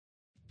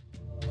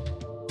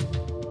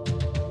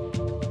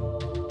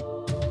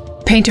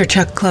Painter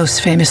Chuck Close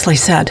famously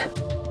said,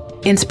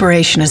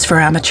 "Inspiration is for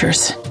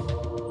amateurs.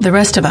 The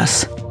rest of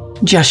us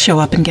just show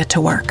up and get to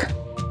work."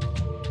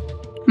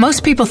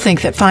 Most people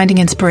think that finding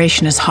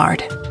inspiration is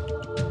hard,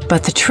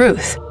 but the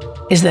truth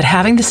is that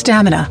having the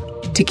stamina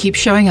to keep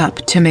showing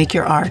up to make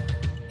your art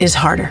is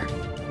harder.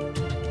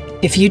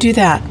 If you do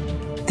that,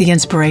 the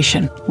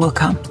inspiration will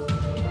come.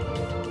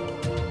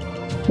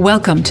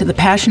 Welcome to the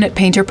Passionate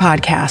Painter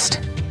Podcast.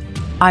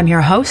 I'm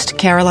your host,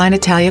 Caroline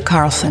Italia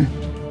Carlson.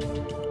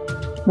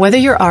 Whether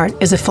your art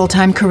is a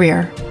full-time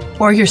career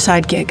or your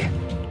side gig,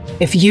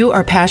 if you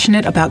are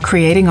passionate about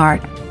creating art,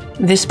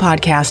 this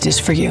podcast is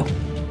for you.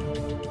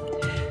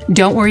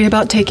 Don't worry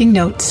about taking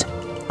notes.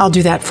 I'll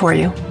do that for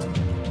you.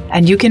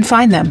 And you can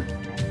find them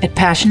at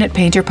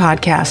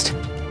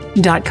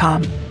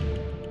passionatepainterpodcast.com.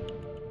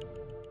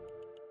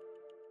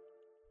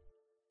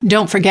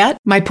 Don't forget,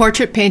 my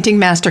portrait painting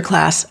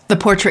masterclass, The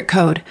Portrait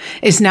Code,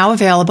 is now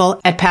available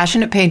at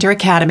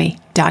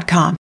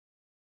passionatepainteracademy.com.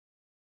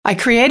 I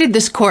created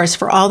this course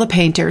for all the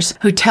painters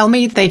who tell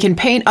me they can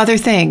paint other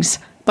things,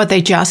 but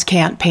they just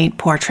can't paint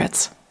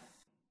portraits.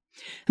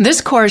 This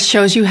course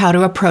shows you how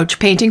to approach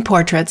painting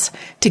portraits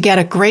to get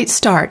a great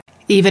start,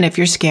 even if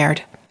you're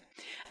scared.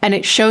 And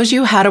it shows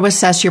you how to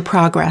assess your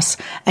progress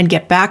and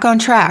get back on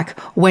track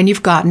when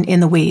you've gotten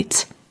in the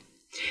weeds.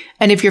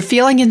 And if you're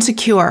feeling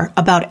insecure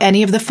about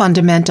any of the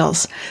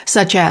fundamentals,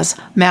 such as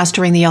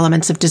mastering the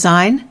elements of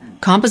design,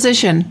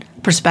 composition,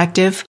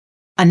 perspective,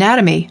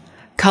 anatomy,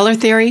 color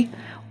theory,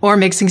 or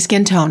mixing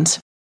skin tones,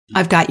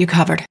 I've got you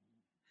covered.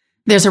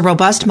 There's a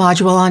robust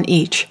module on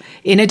each,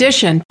 in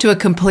addition to a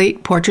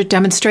complete portrait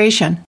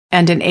demonstration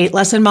and an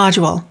 8-lesson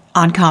module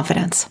on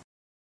confidence.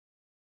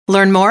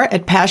 Learn more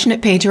at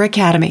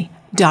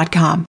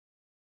passionatepainteracademy.com.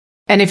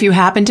 And if you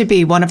happen to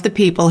be one of the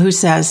people who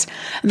says,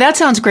 "That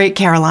sounds great,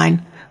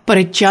 Caroline, but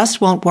it just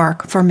won't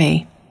work for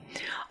me,"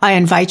 I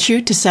invite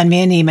you to send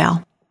me an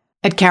email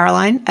at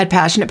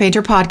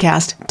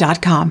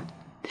caroline@passionatepainterpodcast.com.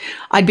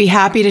 I'd be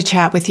happy to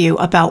chat with you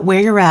about where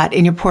you're at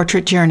in your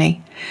portrait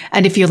journey.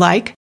 And if you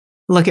like,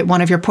 look at one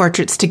of your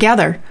portraits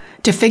together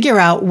to figure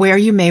out where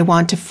you may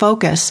want to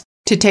focus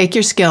to take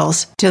your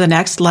skills to the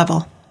next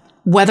level,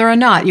 whether or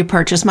not you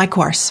purchase my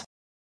course.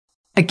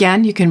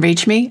 Again, you can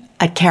reach me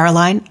at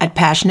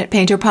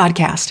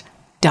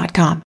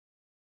caroline@passionatepainterpodcast.com.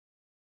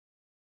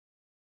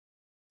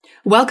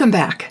 Welcome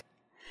back.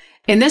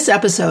 In this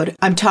episode,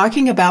 I'm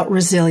talking about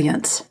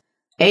resilience,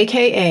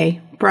 aka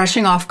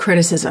brushing off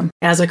criticism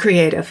as a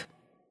creative.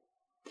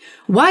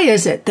 Why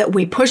is it that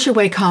we push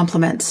away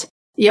compliments,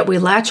 yet we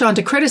latch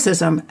onto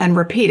criticism and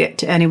repeat it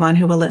to anyone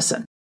who will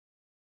listen?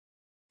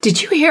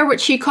 Did you hear what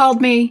she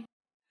called me?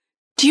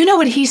 Do you know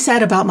what he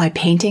said about my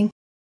painting?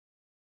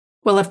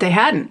 Well, if they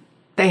hadn't,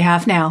 they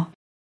have now,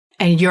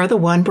 and you're the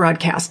one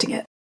broadcasting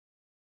it.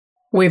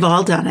 We've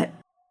all done it.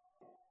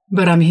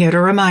 But I'm here to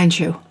remind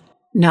you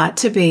not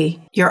to be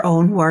your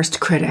own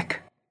worst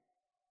critic.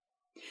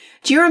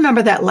 Do you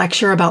remember that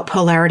lecture about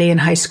polarity in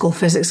high school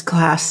physics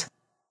class?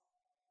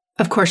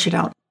 Of course you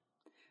don't,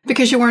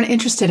 because you weren't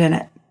interested in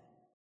it.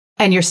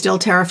 And you're still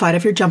terrified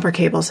of your jumper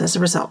cables as a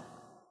result.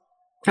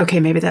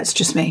 Okay, maybe that's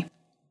just me.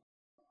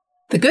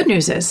 The good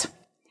news is,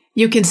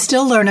 you can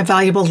still learn a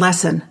valuable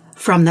lesson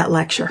from that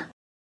lecture.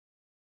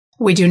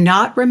 We do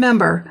not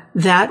remember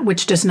that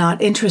which does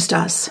not interest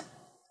us,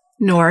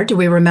 nor do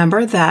we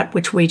remember that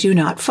which we do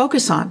not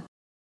focus on.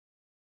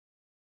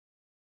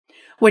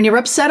 When you're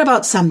upset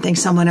about something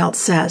someone else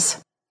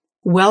says,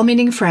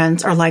 well-meaning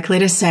friends are likely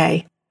to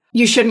say,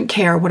 "You shouldn't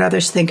care what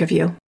others think of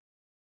you."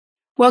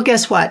 Well,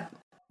 guess what?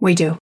 We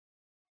do.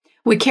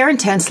 We care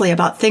intensely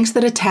about things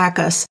that attack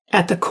us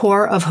at the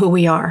core of who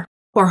we are,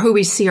 or who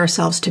we see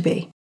ourselves to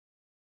be.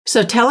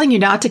 So telling you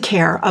not to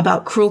care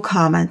about cruel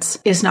comments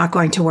is not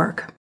going to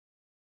work.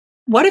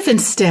 What if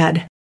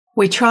instead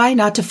we try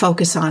not to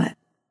focus on it,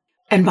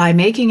 and by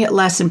making it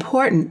less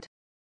important,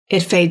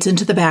 it fades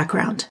into the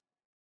background?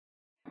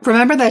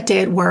 Remember that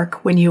day at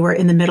work when you were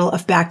in the middle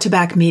of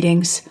back-to-back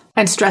meetings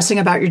and stressing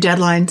about your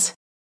deadlines,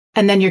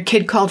 and then your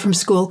kid called from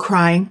school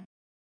crying?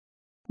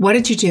 What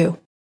did you do?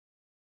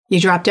 You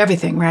dropped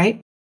everything,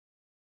 right?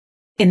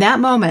 In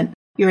that moment,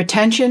 your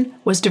attention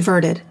was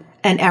diverted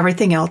and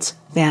everything else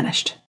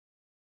vanished,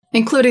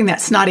 including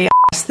that snotty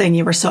ass thing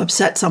you were so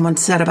upset someone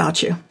said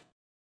about you.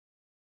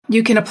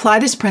 You can apply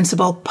this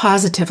principle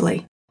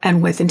positively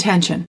and with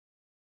intention.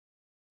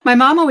 My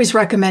mom always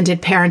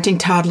recommended parenting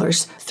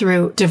toddlers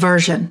through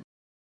diversion.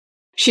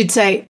 She'd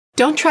say,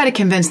 don't try to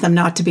convince them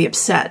not to be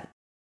upset.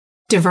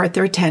 Divert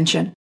their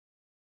attention.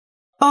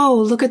 Oh,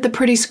 look at the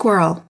pretty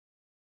squirrel.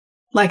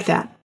 Like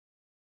that.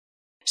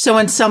 So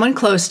when someone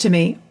close to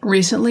me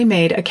recently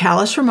made a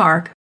callous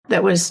remark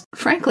that was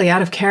frankly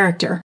out of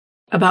character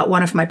about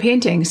one of my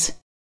paintings,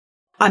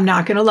 I'm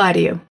not going to lie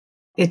to you,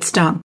 it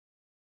stung.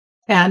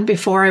 And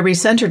before I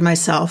recentered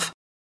myself,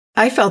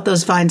 I felt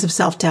those vines of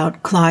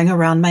self-doubt clawing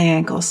around my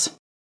ankles.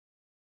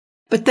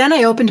 But then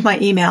I opened my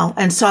email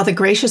and saw the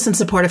gracious and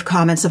supportive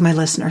comments of my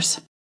listeners.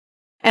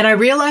 And I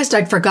realized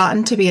I'd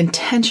forgotten to be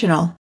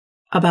intentional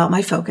about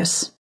my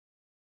focus.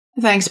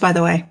 Thanks, by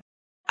the way.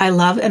 I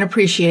love and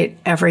appreciate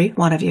every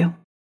one of you.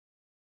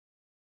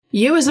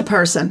 You as a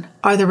person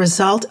are the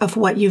result of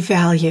what you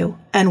value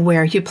and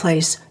where you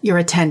place your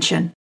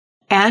attention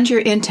and your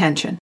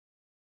intention.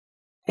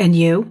 And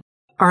you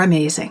are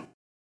amazing.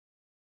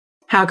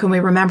 How can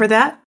we remember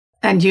that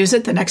and use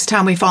it the next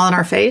time we fall on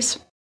our face?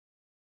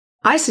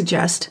 I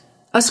suggest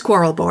a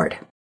squirrel board.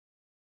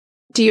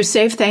 Do you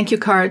save thank you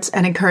cards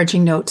and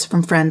encouraging notes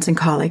from friends and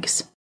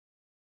colleagues?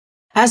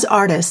 As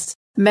artists,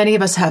 many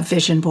of us have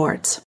vision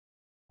boards.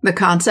 The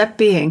concept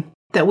being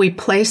that we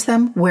place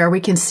them where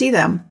we can see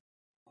them,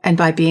 and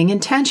by being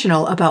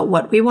intentional about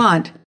what we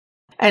want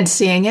and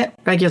seeing it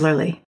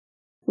regularly,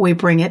 we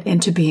bring it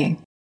into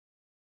being.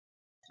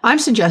 I'm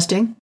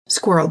suggesting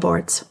squirrel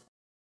boards,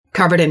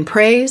 covered in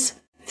praise,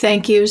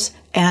 thank yous,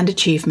 and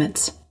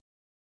achievements.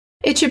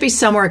 It should be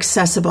somewhere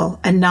accessible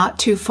and not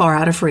too far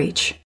out of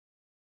reach.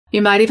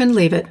 You might even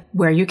leave it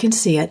where you can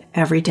see it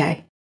every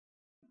day.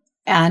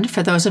 And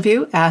for those of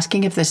you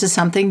asking if this is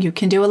something you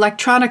can do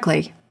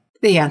electronically,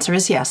 the answer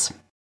is yes.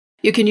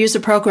 You can use a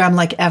program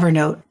like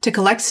Evernote to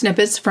collect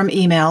snippets from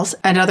emails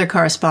and other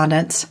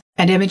correspondence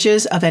and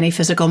images of any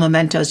physical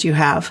mementos you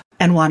have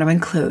and want to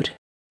include,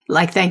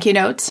 like thank you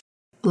notes,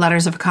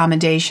 letters of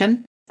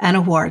commendation, and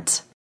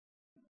awards.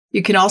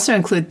 You can also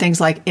include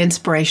things like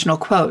inspirational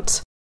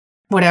quotes,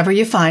 whatever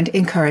you find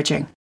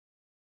encouraging.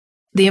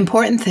 The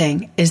important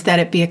thing is that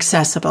it be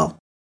accessible,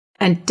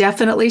 and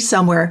definitely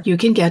somewhere you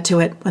can get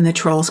to it when the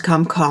trolls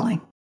come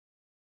calling.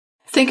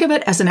 Think of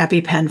it as an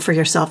EpiPen for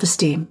your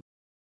self-esteem.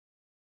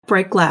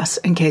 Break glass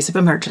in case of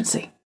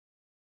emergency.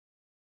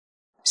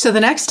 So the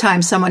next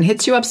time someone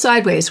hits you up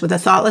sideways with a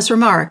thoughtless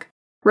remark,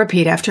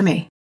 repeat after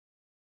me.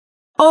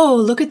 Oh,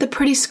 look at the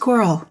pretty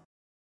squirrel.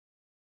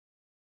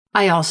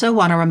 I also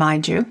want to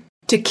remind you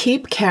to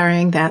keep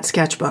carrying that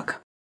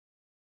sketchbook.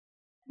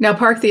 Now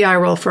park the eye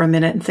roll for a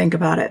minute and think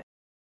about it.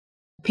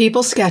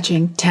 People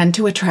sketching tend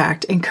to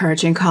attract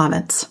encouraging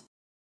comments.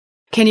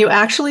 Can you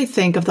actually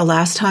think of the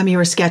last time you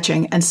were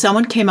sketching and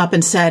someone came up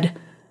and said,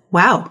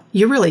 "Wow,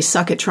 you really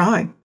suck at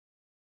drawing"?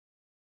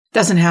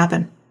 Doesn't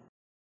happen.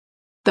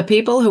 The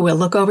people who will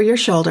look over your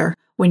shoulder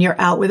when you're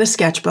out with a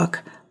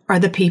sketchbook are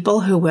the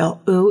people who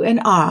will ooh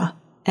and ah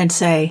and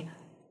say,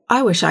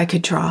 "I wish I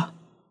could draw."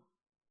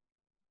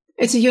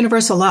 It's a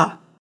universal law,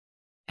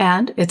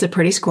 and it's a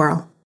pretty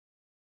squirrel.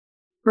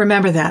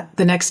 Remember that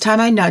the next time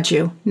I nudge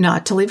you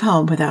not to leave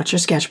home without your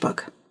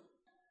sketchbook.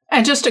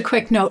 And just a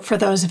quick note for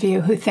those of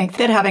you who think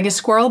that having a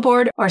squirrel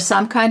board or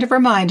some kind of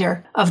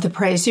reminder of the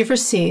praise you've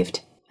received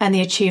and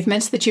the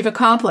achievements that you've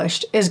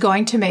accomplished is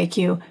going to make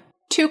you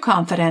too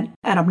confident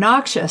and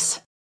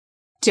obnoxious,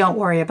 don't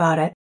worry about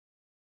it.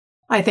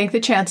 I think the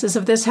chances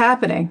of this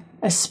happening,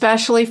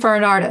 especially for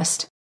an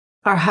artist,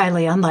 are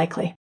highly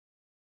unlikely.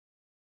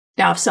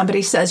 Now, if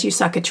somebody says you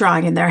suck at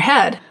drawing in their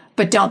head,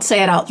 but don't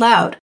say it out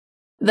loud,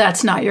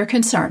 that's not your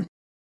concern.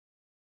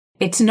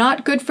 It's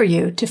not good for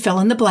you to fill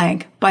in the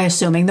blank by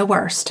assuming the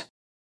worst.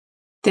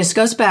 This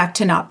goes back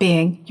to not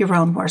being your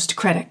own worst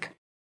critic.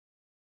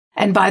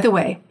 And by the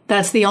way,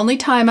 that's the only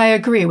time I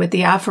agree with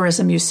the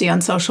aphorism you see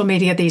on social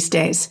media these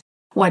days.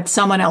 What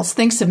someone else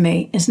thinks of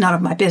me is none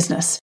of my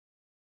business.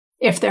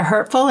 If they're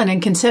hurtful and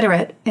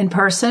inconsiderate in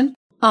person,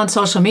 on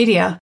social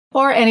media,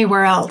 or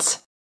anywhere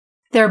else,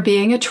 they're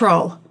being a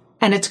troll,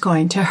 and it's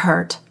going to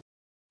hurt.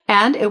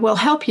 And it will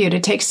help you to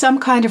take some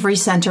kind of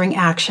recentering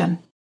action,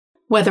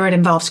 whether it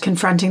involves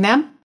confronting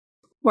them,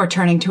 or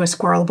turning to a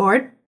squirrel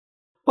board,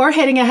 or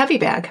hitting a heavy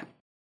bag.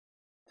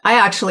 I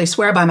actually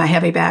swear by my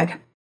heavy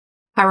bag.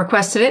 I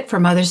requested it for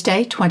Mother's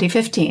Day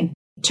 2015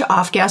 to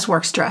off-gas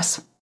work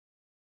stress.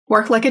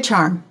 Worked like a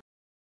charm,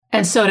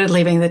 and so did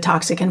leaving the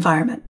toxic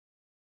environment.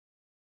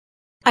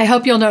 I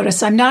hope you'll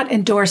notice I'm not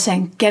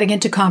endorsing getting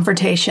into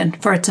confrontation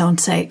for its own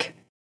sake.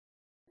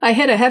 I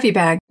hit a heavy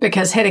bag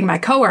because hitting my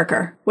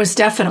coworker was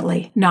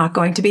definitely not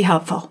going to be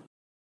helpful.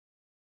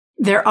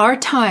 There are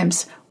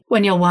times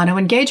when you'll want to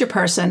engage a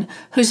person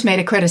who's made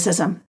a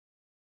criticism.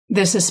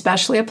 This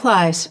especially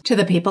applies to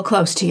the people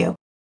close to you.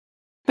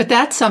 But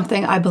that's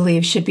something I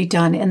believe should be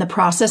done in the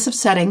process of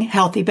setting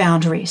healthy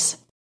boundaries.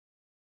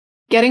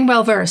 Getting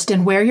well-versed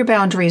in where your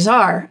boundaries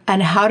are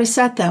and how to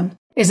set them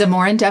is a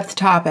more in-depth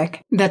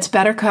topic that's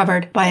better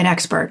covered by an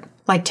expert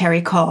like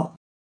Terry Cole.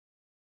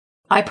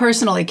 I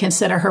personally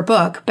consider her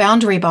book,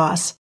 Boundary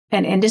Boss,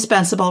 an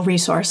indispensable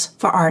resource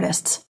for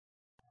artists,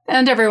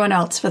 and everyone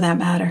else for that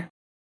matter.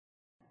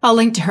 I'll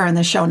link to her in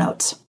the show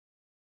notes.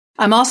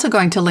 I'm also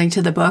going to link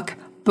to the book,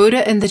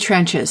 Buddha in the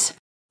Trenches,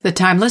 The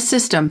Timeless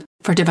System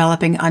for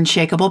Developing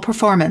Unshakable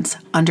Performance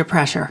Under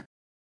Pressure.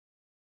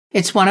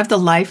 It's one of the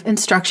life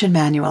instruction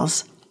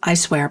manuals I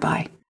swear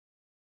by.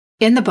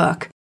 In the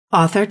book,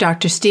 author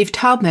Dr. Steve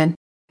Taubman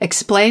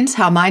explains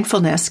how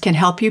mindfulness can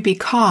help you be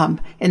calm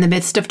in the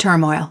midst of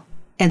turmoil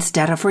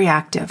instead of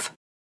reactive.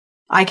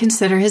 I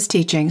consider his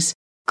teachings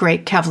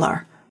great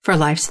Kevlar for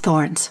life's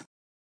thorns.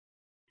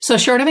 So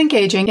short of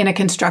engaging in a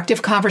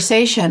constructive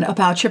conversation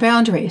about your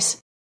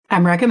boundaries,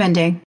 I'm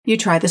recommending you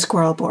try the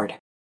squirrel board.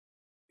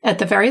 At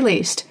the very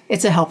least,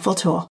 it's a helpful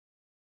tool.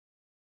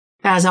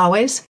 As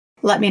always,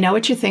 let me know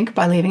what you think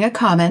by leaving a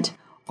comment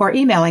or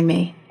emailing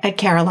me at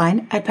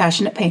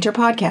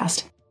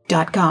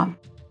caroline@passionatepainterpodcast.com.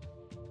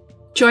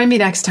 Join me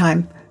next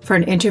time for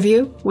an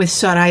interview with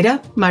Zoraida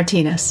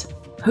Martinez,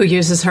 who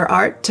uses her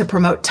art to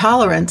promote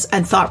tolerance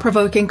and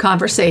thought-provoking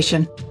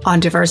conversation on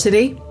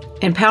diversity,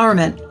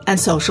 empowerment, and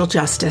social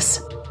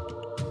justice.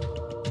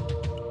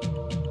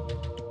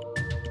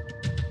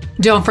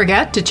 Don't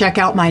forget to check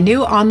out my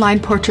new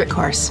online portrait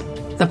course,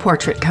 The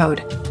Portrait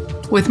Code,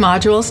 with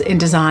modules in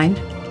design,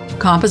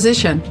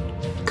 composition,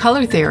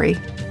 color theory,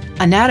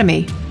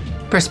 anatomy,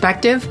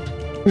 perspective,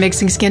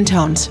 mixing skin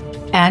tones,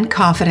 and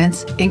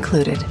confidence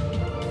included.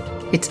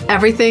 It's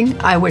everything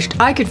I wished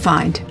I could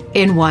find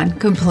in one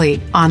complete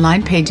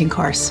online painting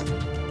course.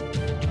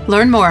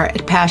 Learn more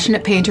at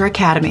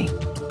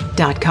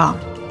PassionatePainterAcademy.com.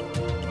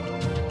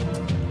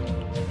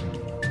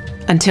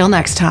 Until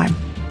next time,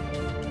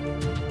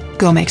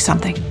 go make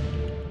something.